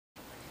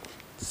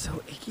It's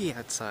so icky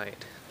outside.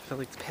 For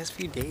like the past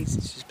few days,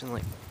 it's just been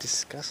like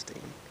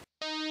disgusting.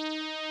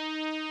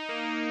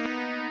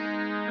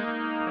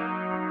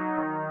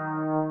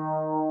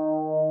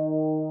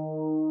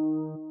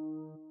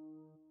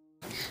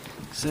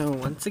 So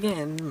once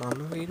again, I'm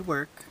on my way to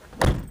work.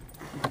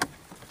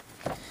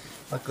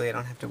 Luckily, I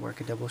don't have to work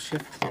a double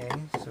shift today,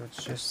 so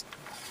it's just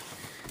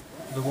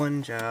the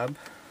one job.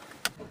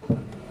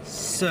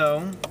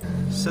 So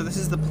this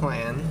is the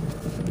plan.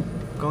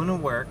 Going to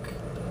work,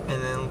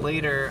 and then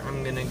later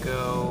I'm gonna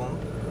go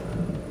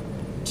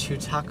to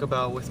Taco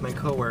Bell with my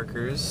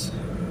coworkers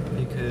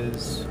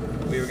because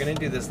we were gonna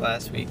do this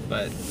last week,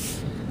 but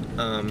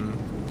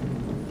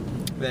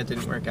that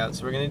didn't work out.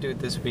 So we're gonna do it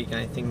this week, and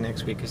I think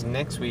next week, because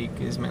next week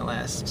is my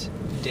last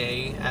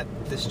day at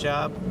this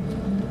job.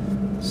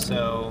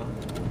 So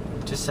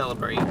to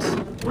celebrate,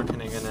 we're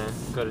kinda gonna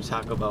go to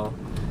Taco Bell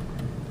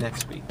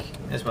next week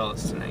as well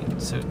as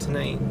tonight. So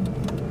tonight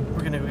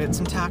we're gonna go get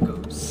some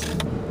tacos.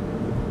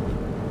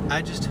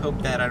 I just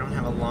hope that I don't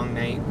have a long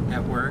night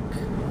at work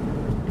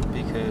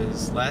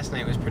because last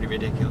night was pretty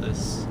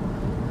ridiculous.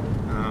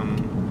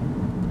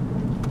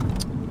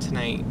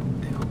 Tonight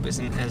I hope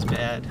isn't as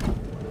bad.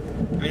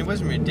 I mean, it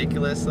wasn't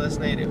ridiculous last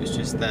night, it was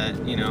just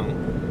that, you know,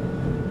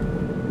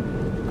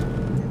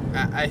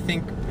 I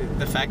think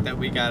the fact that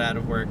we got out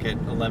of work at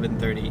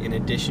 11:30 in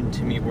addition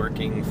to me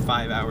working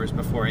 5 hours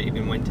before I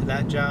even went to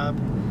that job,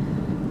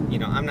 you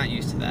know, I'm not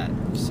used to that.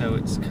 So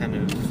it's kind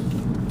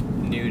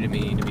of new to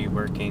me to be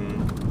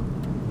working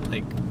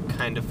like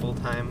kind of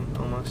full-time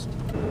almost.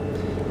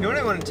 You know what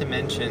I wanted to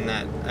mention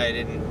that I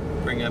didn't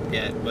bring up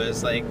yet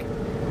was like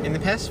in the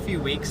past few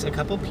weeks a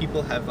couple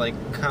people have like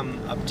come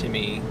up to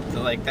me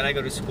that I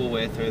go to school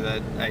with or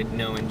that I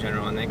know in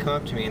general, and they come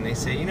up to me and they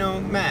say, you know,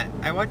 Matt,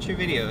 I watch your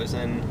videos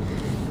and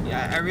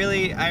yeah, I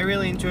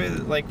really enjoy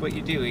like what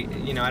you do.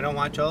 You know, I don't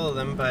watch all of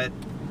them, but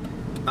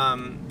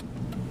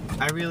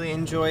I really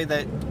enjoy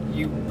that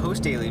you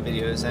post daily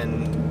videos,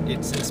 and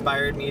it's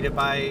inspired me to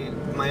buy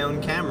my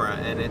own camera,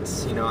 and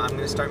it's, you know, I'm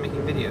gonna start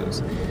making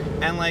videos.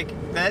 And like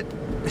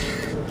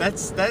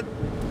that's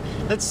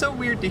so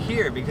weird to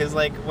hear, because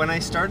like when I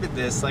started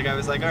this, like I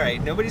was like, all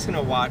right, nobody's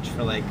gonna watch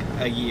for like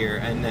a year,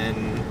 and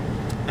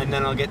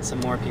then I'll get some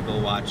more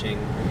people watching.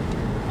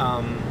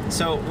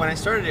 So when I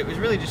started it was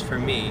really just for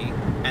me,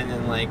 and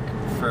then like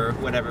for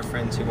whatever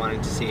friends who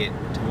wanted to see it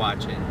to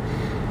watch it.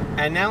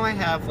 And now I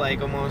have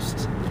like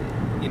almost,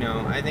 you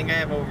know, I think I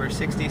have over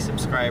 60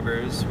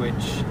 subscribers,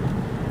 which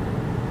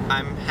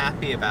I'm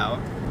happy about.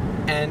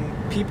 And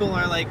people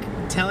are like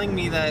telling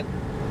me that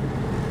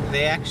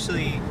they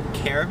actually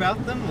care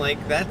about them.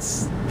 Like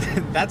that's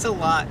a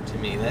lot to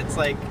me. That's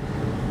like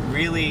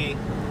really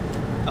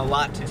a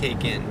lot to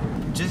take in.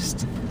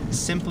 Just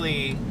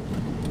simply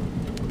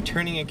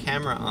turning a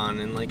camera on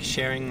and like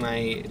sharing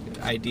my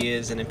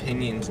ideas and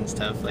opinions and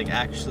stuff like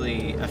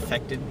actually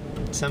affected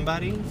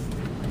somebody.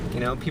 You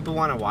know, people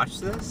want to watch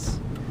this.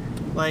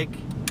 Like,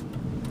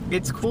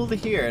 it's cool to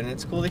hear, and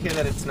it's cool to hear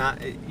that it's not,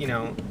 you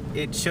know,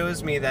 it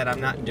shows me that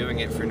I'm not doing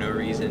it for no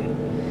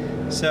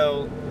reason.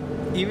 So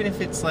even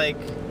if it's like,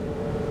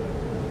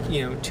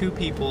 you know, 2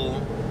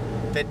 people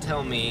that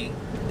tell me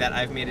that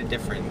I've made a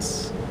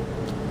difference,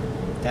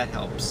 that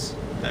helps.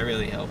 That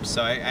really helps.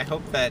 So I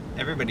hope that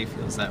everybody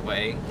feels that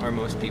way, or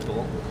most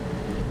people.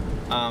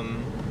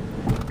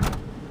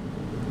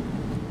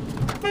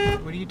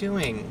 What are you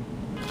doing?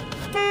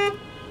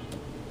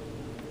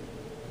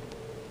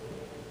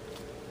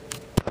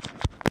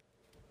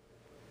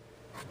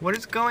 What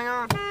is going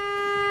on? Oh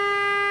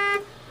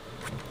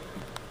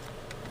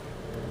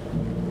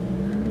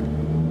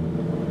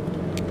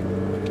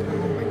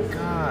my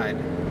god.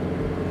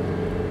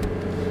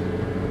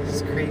 This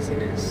is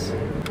craziness.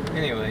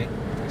 Anyway,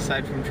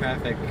 aside from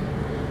traffic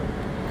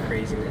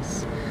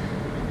craziness,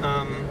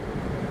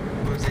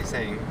 what was I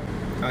saying?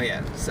 Oh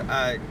yeah, so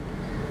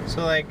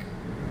like,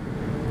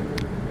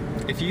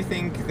 if you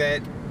think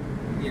that,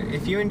 you know,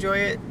 if you enjoy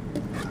it,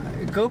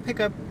 go pick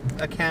up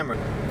a camera,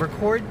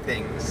 record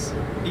things,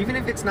 even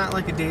if it's not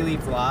like a daily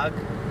vlog,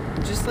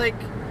 just like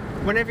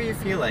whenever you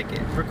feel like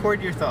it,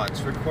 record your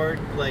thoughts, record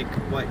like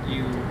what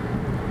you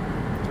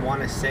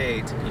want to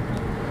say to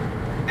people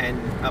and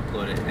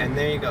upload it, and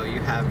there you go, you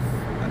have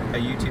a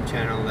YouTube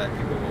channel that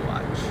people will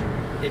watch.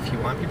 If you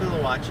want people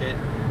to watch it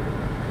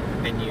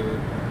and you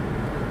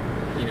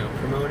know,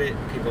 promote it,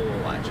 people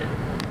will watch it.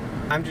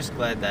 I'm just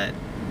glad that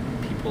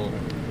people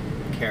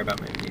care about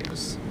my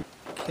videos.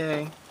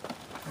 Okay,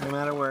 I'm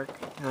out of work,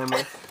 and I'm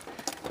with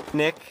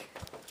Nick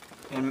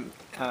and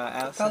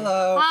Allison.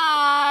 Hello.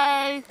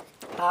 Hi.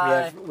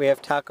 Hi. We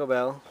have Taco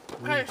Bell.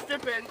 Kind of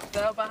stripping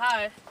though, but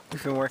hi.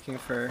 We've been working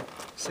for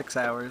 6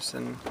 hours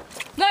and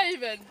Not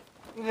even.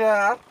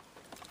 Yeah.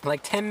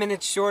 like 10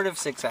 minutes short of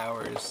 6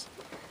 hours.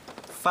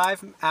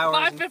 5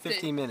 hours and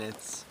 50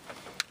 minutes.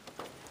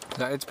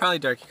 So it's probably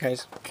dark. You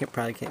guys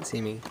probably can't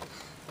see me,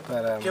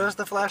 but Give us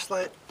the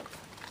flashlight.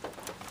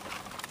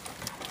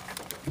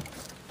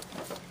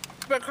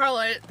 But car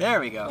light. there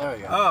we go. There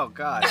we go. Oh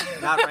god,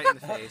 not right in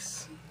the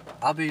face.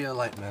 I'll be your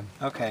light man.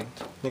 Okay,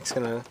 Nick's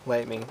gonna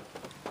light me.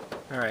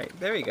 Alright,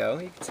 there we go.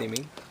 You can see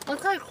me.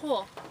 Looks kind of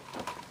cool.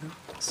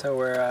 So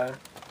we're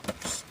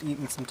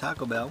eating some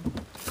Taco Bell.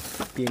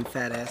 Being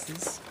fat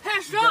asses.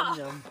 Hey, stop!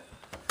 Yum.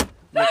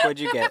 Nick, what'd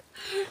you get?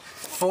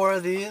 4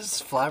 of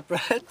these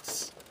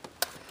flatbreads.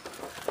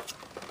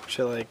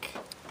 You're like,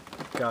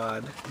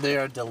 God. They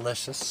are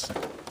delicious.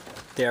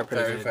 They are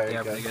pretty Very, good. very They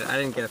are pretty good. good. I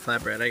didn't get a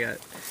flatbread. I got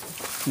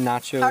How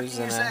nachos can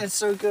you and say it's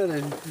so good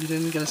and you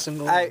didn't get a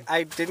single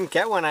I didn't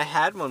get one. I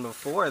had one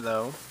before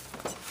though.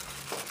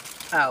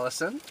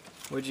 Allison,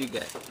 What'd you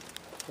get?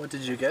 what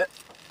did you get?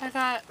 I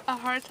got a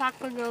hard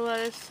taco, no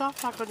lettuce,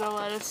 soft taco, no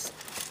lettuce.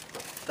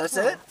 That's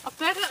it? A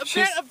bag of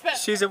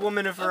She's a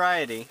woman of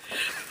variety.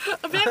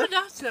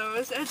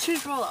 nachos and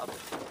cheese roll up.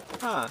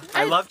 Huh.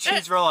 I love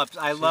cheese roll-ups.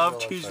 I love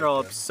roll-ups cheese are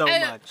roll-ups so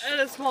much. And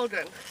a small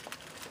drink.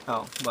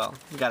 Oh, well,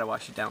 you gotta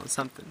wash it down with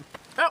something.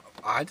 Oh,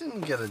 I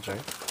didn't get a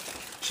drink.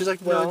 She's like,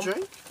 Well- no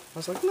drink? I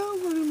was like, no, I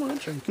didn't want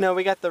a drink. No,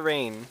 we got the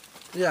rain.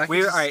 Yeah, I can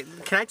just- Alright,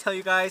 can I tell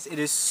you guys, it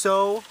is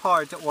so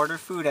hard to order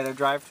food at a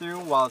drive-thru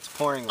while it's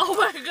pouring. oh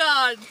my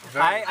God!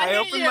 I hate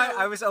opened you.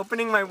 I was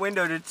opening my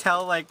window to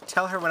tell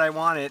her what I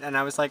wanted, and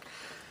I was like,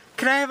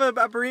 can I have a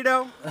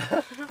burrito?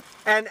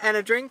 and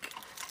a drink?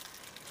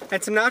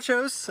 And some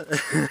nachos?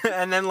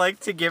 And then like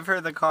to give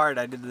her the card,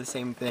 I did the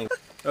same thing.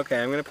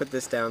 Okay, I'm gonna put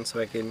this down so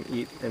I can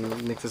eat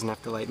and Nick doesn't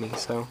have to light me,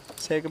 so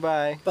say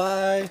goodbye.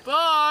 Bye.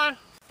 Bye!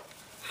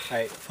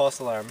 Alright, false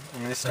alarm.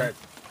 I'm gonna start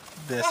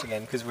this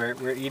again, because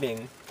we're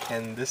eating,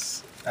 and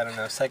this, I don't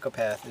know,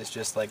 psychopath is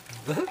just like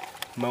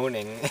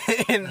moaning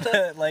in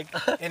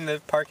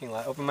the parking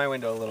lot. Open my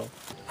window a little.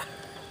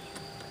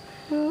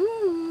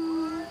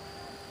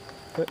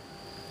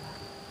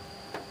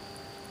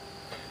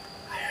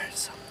 I heard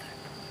something.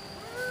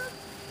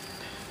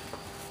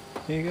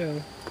 Here you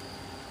go.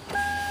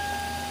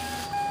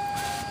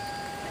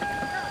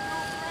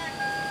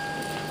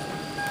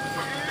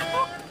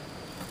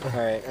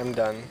 Alright, I'm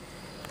done.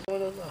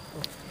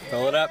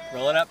 Roll it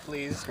up,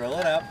 please. Roll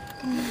it up.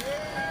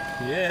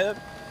 Yep.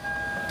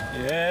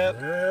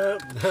 Yep.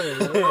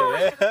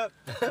 Yep.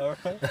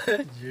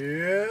 Alright.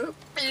 Yep.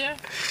 Yeah.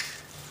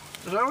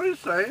 Is that what he's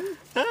saying?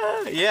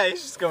 Yeah,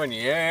 he's just going,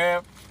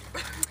 yep.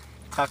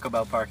 Taco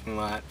Bell parking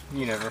lot.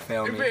 You never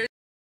fail me.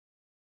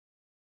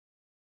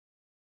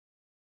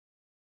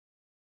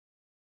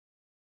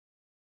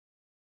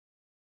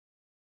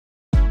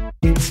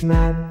 It's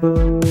Matt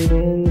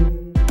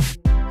Bowden.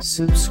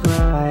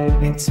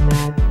 Subscribe. It's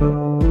Matt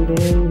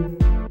Bowden.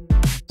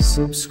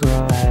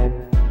 Subscribe.